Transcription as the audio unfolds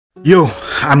Yo,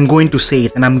 I'm going to say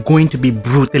it and I'm going to be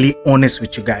brutally honest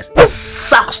with you guys. It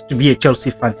sucks to be a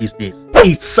Chelsea fan these days.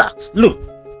 It sucks.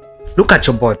 Look at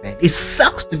your boy, man. It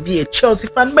sucks to be a Chelsea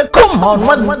fan, but come on,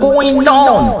 what's going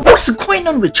on? What's going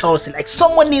on with Chelsea? Like,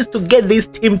 someone needs to get this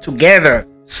team together.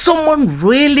 Someone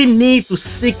really needs to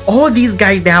sit all these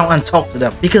guys down and talk to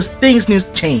them because things need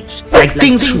to change. Like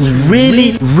things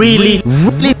really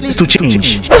need to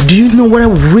change. Do you know what I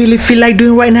really feel like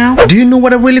doing right now? Do you know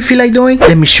what I really feel like doing?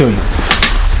 Let me show you.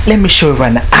 Let me show you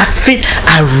right now.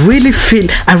 I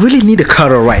really need a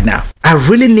cuddle right now. I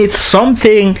really need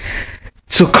something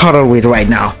to cuddle with right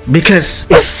now because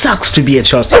it sucks to be a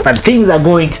Chelsea fan. Things are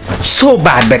going so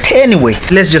bad, but anyway,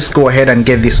 let's just go ahead and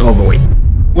get this over with.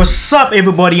 What's up,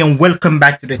 everybody, and welcome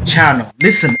back to the channel.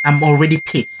 Listen, I'm already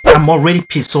pissed.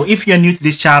 So if you're new to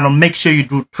this channel, make sure you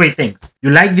do 3 things.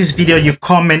 You like this video, you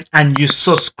comment, and you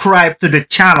subscribe to the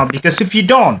channel, because if you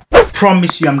don't, I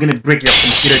promise you I'm gonna break your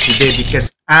computer today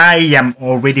because I am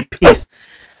already pissed.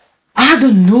 I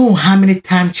don't know how many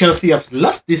times Chelsea have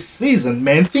lost this season,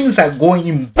 man. Things are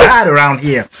going bad around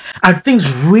here. And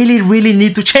things really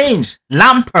need to change.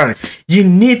 Lampard, you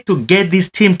need to get this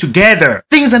team together.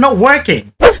 Things are not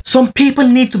working. Some people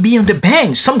need to be on the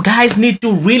bench. Some guys need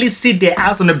to really sit their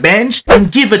ass on the bench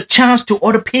and give a chance to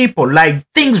other people. Like,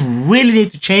 things really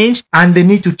need to change, and they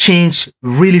need to change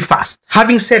really fast.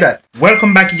 Having said that,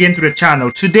 welcome back again to the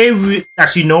channel. Today,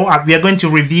 as you know, we are going to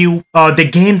review the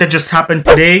game that just happened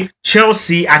today.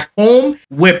 Chelsea at home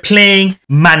were playing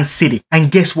Man City.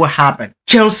 And guess what happened?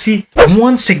 Chelsea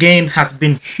once again has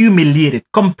been humiliated,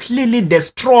 completely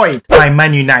destroyed by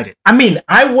Man United. I mean,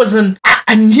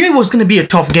 I knew it was going to be a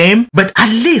tough game, but at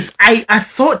least I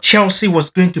thought Chelsea was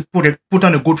going to put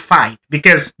on a good fight,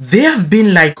 because they have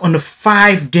been like on the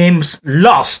 5 games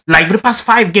lost. Like the past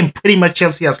 5 games, pretty much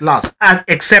Chelsea has lost,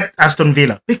 except Aston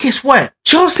Villa. But guess what?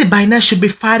 Chelsea by now should be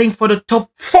fighting for the top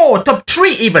 4, top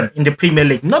 3 even in the Premier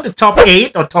League, not the top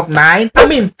 8 or top 9. I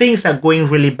mean, things are going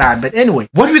really bad. But anyway,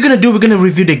 what we're going to do, we're going to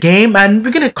review the game and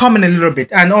we're going to comment a little bit,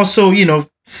 and also, you know,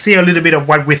 say a little bit of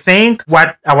what we think,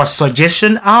 what our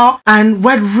suggestions are, and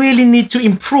what really need to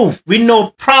improve. We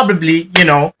know probably, you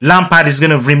know, Lampard is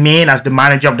going to remain as the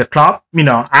manager of the club. You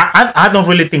know, I don't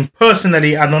really think,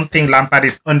 personally, I don't think Lampard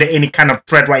is under any kind of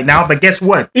threat right now. But guess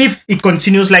what? If it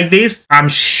continues like this, I'm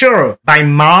sure by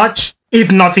March, if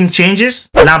nothing changes,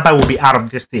 Lampard will be out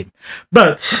of this team.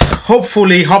 But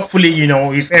hopefully, you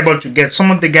know, he's able to get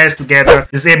some of the guys together.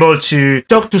 He's able to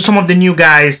talk to some of the new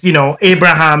guys, you know,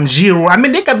 Abraham, Giroud. I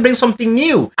mean, they can bring something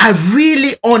new. I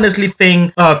really honestly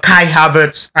think Kai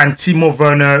Havertz and Timo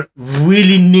Werner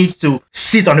really need to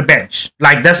sit on the bench.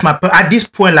 Like, that's at this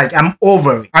point, like, I'm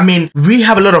over it. I mean, we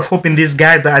have a lot of hope in this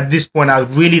guy, but at this point, I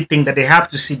really think that they have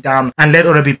to sit down and let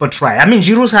other people try. I mean,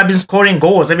 Giroud has been scoring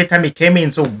goals every time he came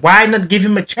in, so why not give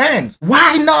him a chance?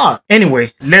 Why not?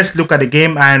 Anyway, let's look at the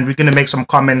game and we're gonna make some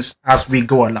comments as we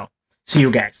go along. See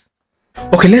you guys.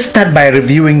 Okay, let's start by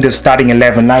reviewing the starting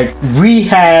 11. Like, we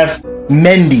have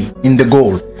Mendy in the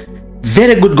goal.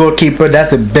 Very good goalkeeper.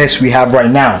 That's the best we have right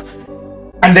now.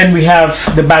 And then we have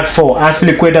the back 4: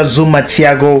 Azpilicueta, Zuma,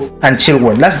 Thiago, and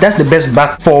Chilwell. That's the best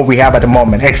back 4 we have at the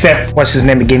moment, except, what's his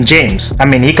name again, James. I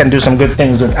mean, he can do some good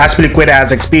things, but Azpilicueta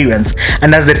has experience,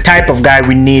 and that's the type of guy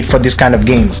we need for this kind of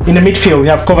games. In the midfield, we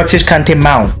have Kovacic, Kante,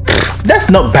 Mount.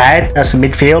 That's not bad as a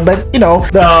midfield, but, you know,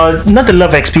 not a lot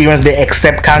of experience there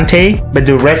except Kante, but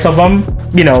the rest of them,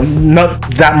 you know, not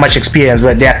that much experience,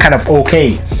 but they are kind of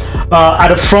okay. At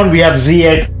the front, we have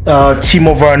Ziyech,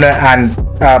 Timo Werner, and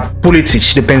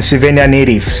Pulisic, the Pennsylvania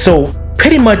native. So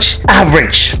pretty much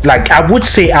average. Like, I would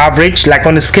say average, like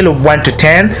on a scale of 1 to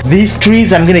 10. These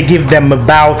 3s, I'm gonna give them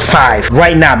about 5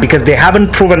 right now, because they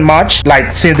haven't proven much,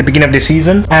 like, since the beginning of the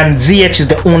season. And Ziyech is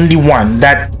the only one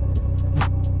that,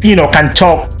 you know, can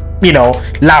talk, you know,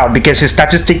 loud, because his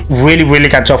statistic really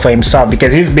can talk for himself,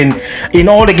 because he's been in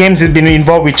all the games he's been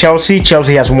involved with Chelsea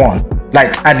has won,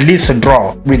 like, at least a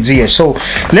draw with Ziyech. So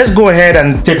let's go ahead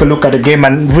and take a look at the game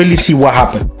and really see what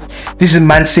happened. This is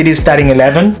Man City starting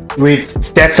 11 with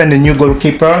Stefan, the new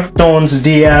goalkeeper, Stones,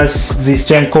 Diaz,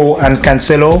 Zinchenko, and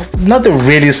Cancelo. Not a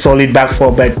really solid back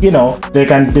 4, but, you know, they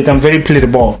can very play the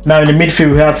ball. Now in the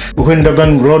midfield we have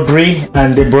Gundogan, Rodri,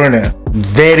 and De Bruyne.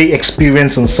 Very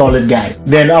experienced and solid guys.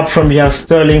 Then up from we have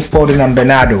Sterling, Foden, and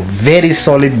Bernardo. Very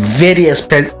solid, very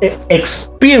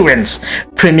experienced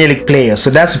Premier League players. So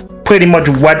that's pretty much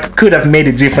what could have made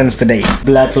a difference today.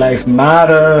 Black Lives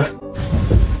Matter.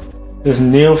 There's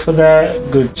Neil for that.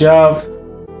 Good job.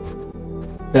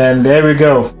 Then there we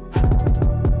go.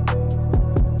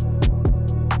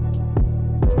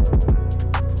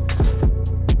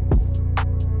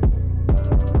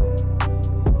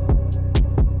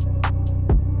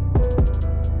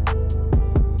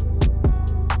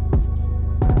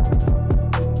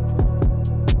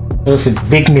 That was a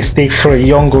big mistake for a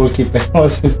young goalkeeper. That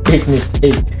was a big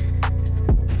mistake.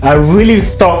 I really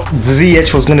thought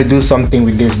ZH was going to do something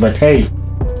with this, but hey,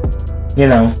 you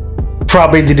know,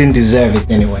 probably didn't deserve it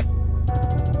anyway.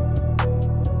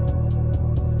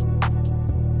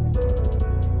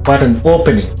 What an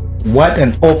opening. What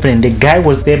an opening. The guy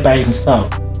was there by himself.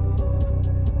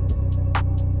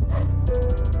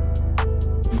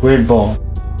 Great ball.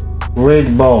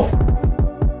 Great ball.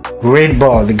 Great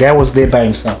ball. The guy was there by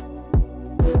himself.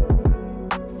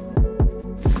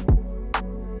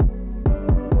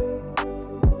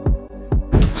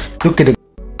 Look at it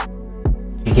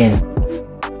again.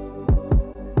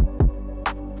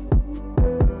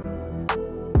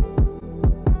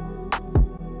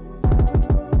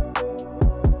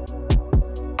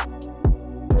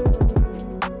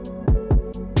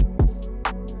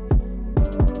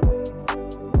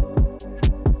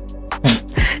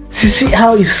 You see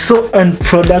how it's so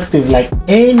unproductive? Like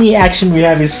any action we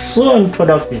have is so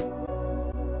unproductive.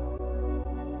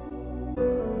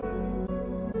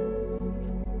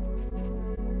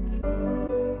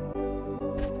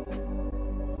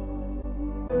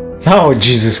 Oh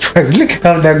Jesus Christ, look at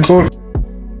how that goal.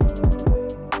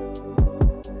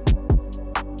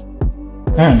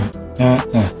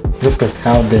 Look at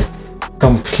how they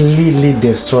completely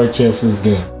destroyed Chelsea's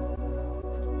game.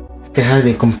 Look at how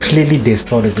they completely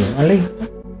destroyed the game. I like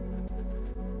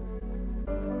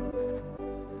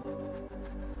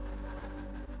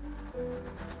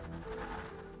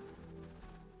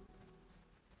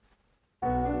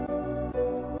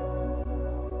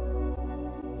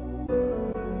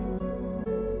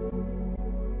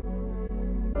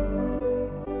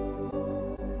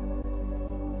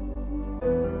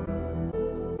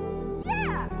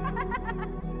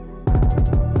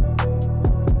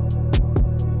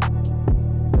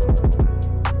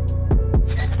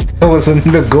that was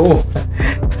another goal.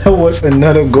 That was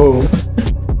another goal.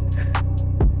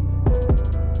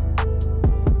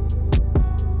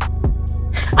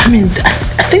 I mean,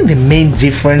 I think the main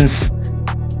difference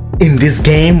in this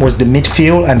game was the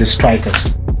midfield and the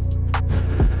strikers.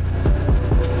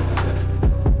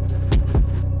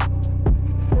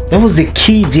 That was the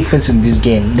key difference in this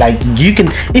game. Like you can,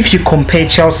 if you compare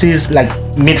Chelsea's like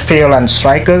midfield and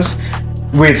strikers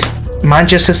with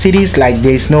Manchester City's, like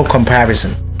there is no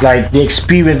comparison. Like the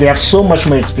experience, they have so much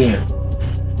more experience.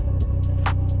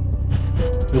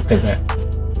 Look at that.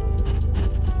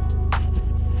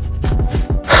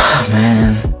 Oh,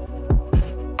 man.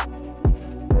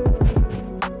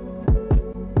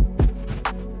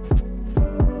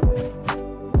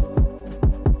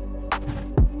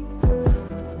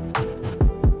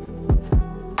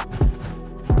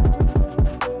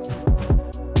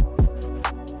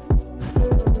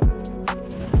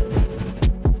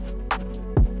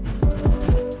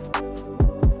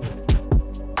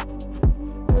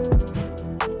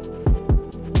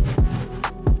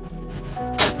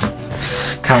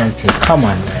 Come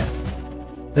on, man.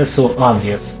 That's so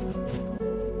obvious.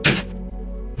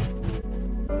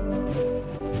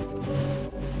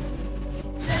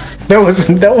 That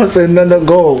was another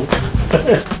goal.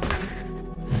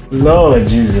 Lord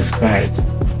Jesus Christ.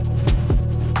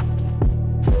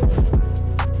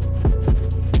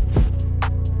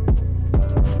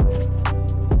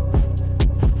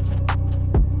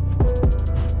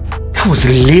 That was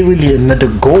literally another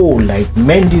goal. Like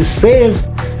Mendy saved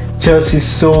Chelsea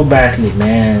so badly,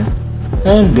 man.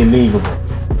 Unbelievable.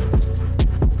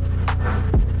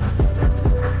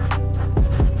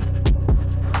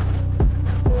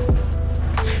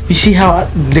 You see how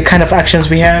the kind of actions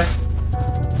we have?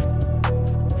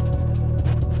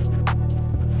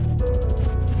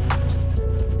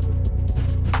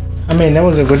 I mean, that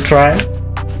was a good try.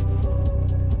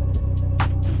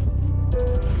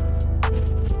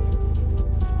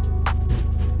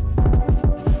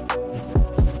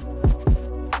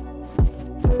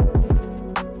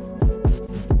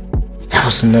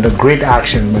 Another great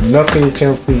action, but luckily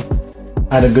Chelsea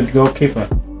had a good goalkeeper.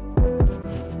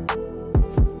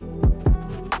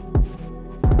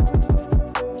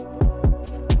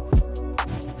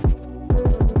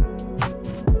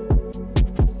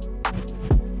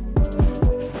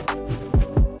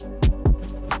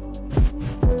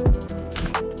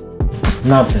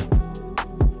 Nothing.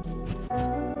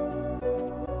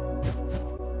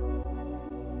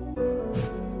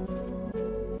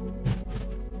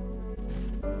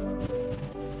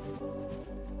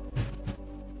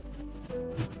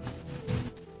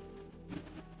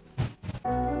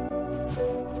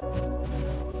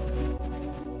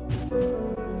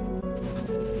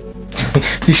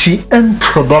 You see,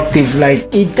 unproductive, like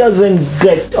it doesn't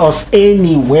get us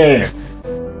anywhere.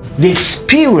 The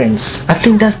experience, I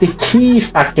think that's the key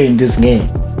factor in this game.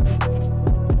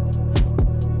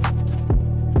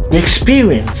 The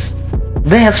experience.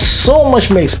 They have so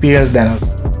much more experience than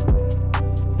us.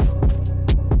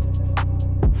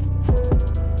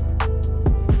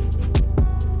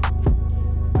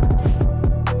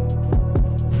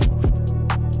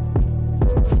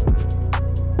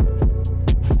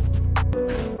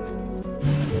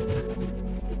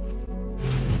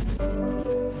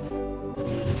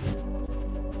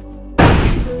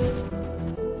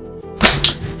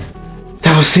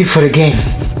 That was it for the game.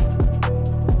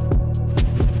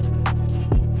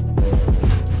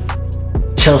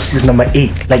 Chelsea's number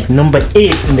 8, like number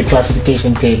 8 in the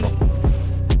classification table.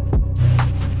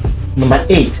 Number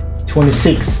 8,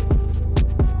 26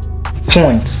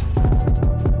 points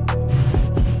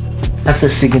after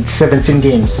 17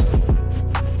 games.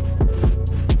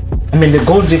 I mean, the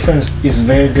goal difference is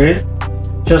very good,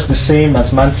 just the same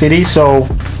as Man City, so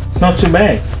it's not too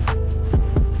bad.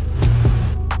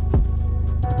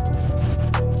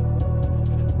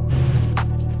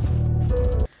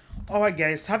 Alright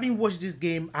guys, having watched this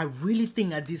game, I really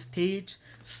think at this stage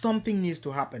something needs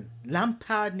to happen.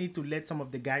 Lampard needs to let some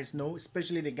of the guys know,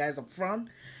 especially the guys up front,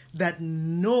 that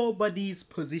nobody's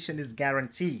position is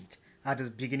guaranteed at the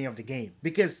beginning of the game,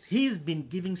 because he's been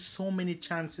giving so many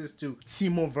chances to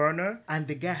Timo Werner and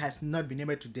the guy has not been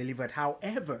able to deliver it.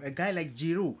 However, a guy like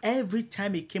Giroud, every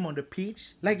time he came on the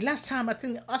pitch, like last time, I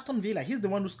think Aston Villa, he's the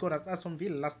one who scored at Aston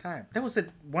Villa last time. That was a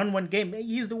 1-1 game.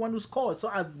 He's the one who scored. So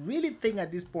I really think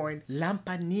at this point,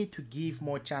 Lampard need to give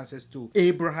more chances to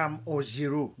Abraham or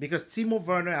Giroud, because Timo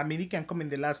Werner, I mean, he can come in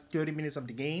the last 30 minutes of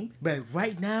the game, but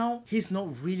right now, he's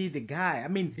not really the guy. I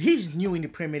mean, he's new in the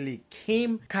Premier League.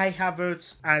 Kai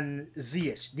Havertz and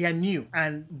Ziyech, they are new,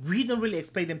 and we don't really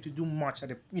expect them to do much at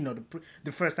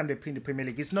the first time they play in the Premier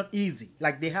League. It's not easy.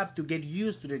 Like, they have to get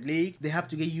used to the league, they have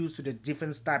to get used to the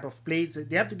different type of plays,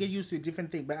 they have to get used to a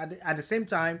different thing. But at the same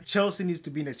time, Chelsea needs to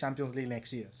be in the Champions League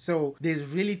next year, so there's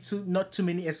really not too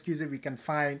many excuses we can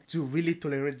find to really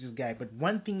tolerate this guy. But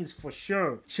one thing is for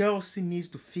sure, Chelsea needs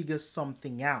to figure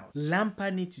something out.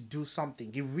 Lampard needs to do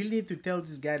something. He really need to tell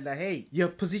this guy that, hey, your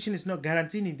position is not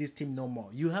guaranteed in this team no more.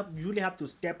 You really have to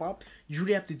step up. You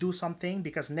really have to do something,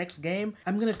 because next game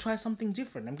I'm gonna try something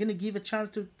different. I'm gonna give a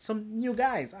chance to some new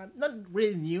guys. I'm not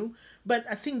really new, but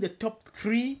I think the top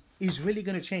 3 is really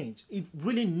gonna change. It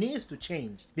really needs to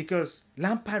change, because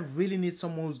Lampard really needs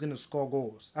someone who's gonna score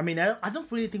goals. I mean, I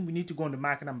don't really think we need to go on the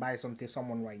market and buy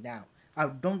someone right now. I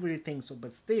don't really think so,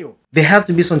 but still, there have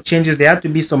to be some changes. There have to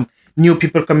be some new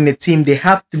people coming in the team. There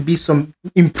have to be some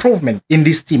improvement in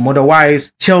this team.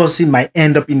 Otherwise, Chelsea might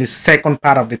end up in the second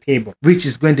part of the table, which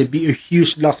is going to be a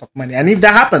huge loss of money. And if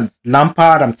that happens,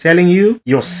 Lampard, I'm telling you,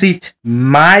 your seat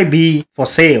might be for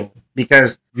sale,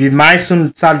 because we might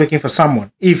soon start looking for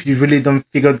someone if you really don't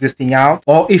figure this thing out,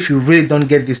 or if you really don't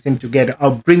get this team together,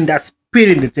 or bring that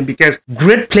spirit in the team, because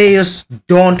great players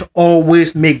don't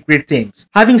always make great teams.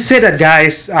 Having said that,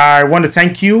 guys, I want to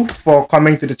thank you for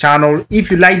coming to the channel. If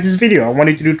you like this video, I want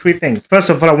you to do 3 things. First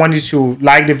of all, I want you to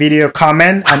like the video,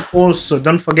 comment, and also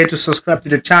don't forget to subscribe to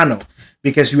the channel,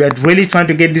 because we are really trying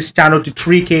to get this channel to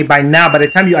 3K by now. By the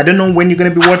time I don't know when you're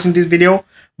going to be watching this video,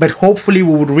 but hopefully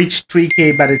we would reach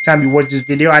 3K by the time you watch this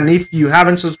video. And if you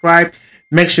haven't subscribed,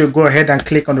 make sure you go ahead and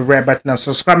click on the red button and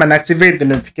subscribe, and activate the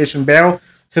notification bell,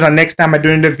 so that next time I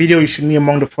do the video, you should be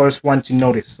among the first one to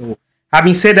notice. So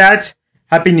having said that,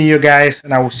 Happy New Year, guys,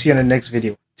 and I will see you in the next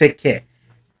video. Take care.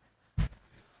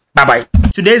 Bye-bye.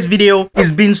 Today's video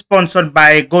is being sponsored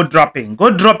by Go Dropping. Go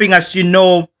Dropping, as you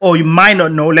know, or you might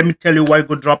not know, let me tell you what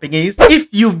Go Dropping is. If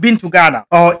you've been to Ghana,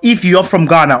 or if you're from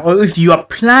Ghana, or if you are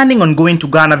planning on going to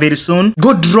Ghana very soon,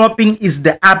 Go Dropping is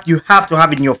the app you have to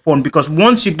have in your phone, because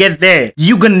once you get there,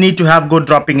 you're gonna need to have Go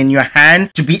Dropping in your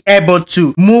hand to be able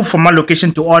to move from one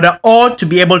location to other, or to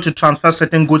be able to transfer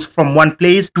certain goods from one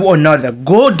place to another.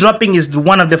 Go Dropping is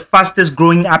one of the fastest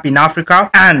growing app in Africa,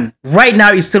 and right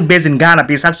now it's still based in Ghana,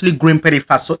 but it's actually growing pretty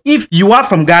fast. So if you are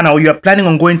from Ghana, or you are planning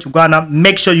on going to Ghana,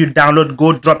 make sure you download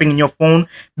Go Dropping in your phone,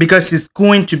 because it's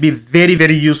going to be very,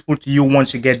 very useful to you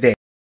once you get there.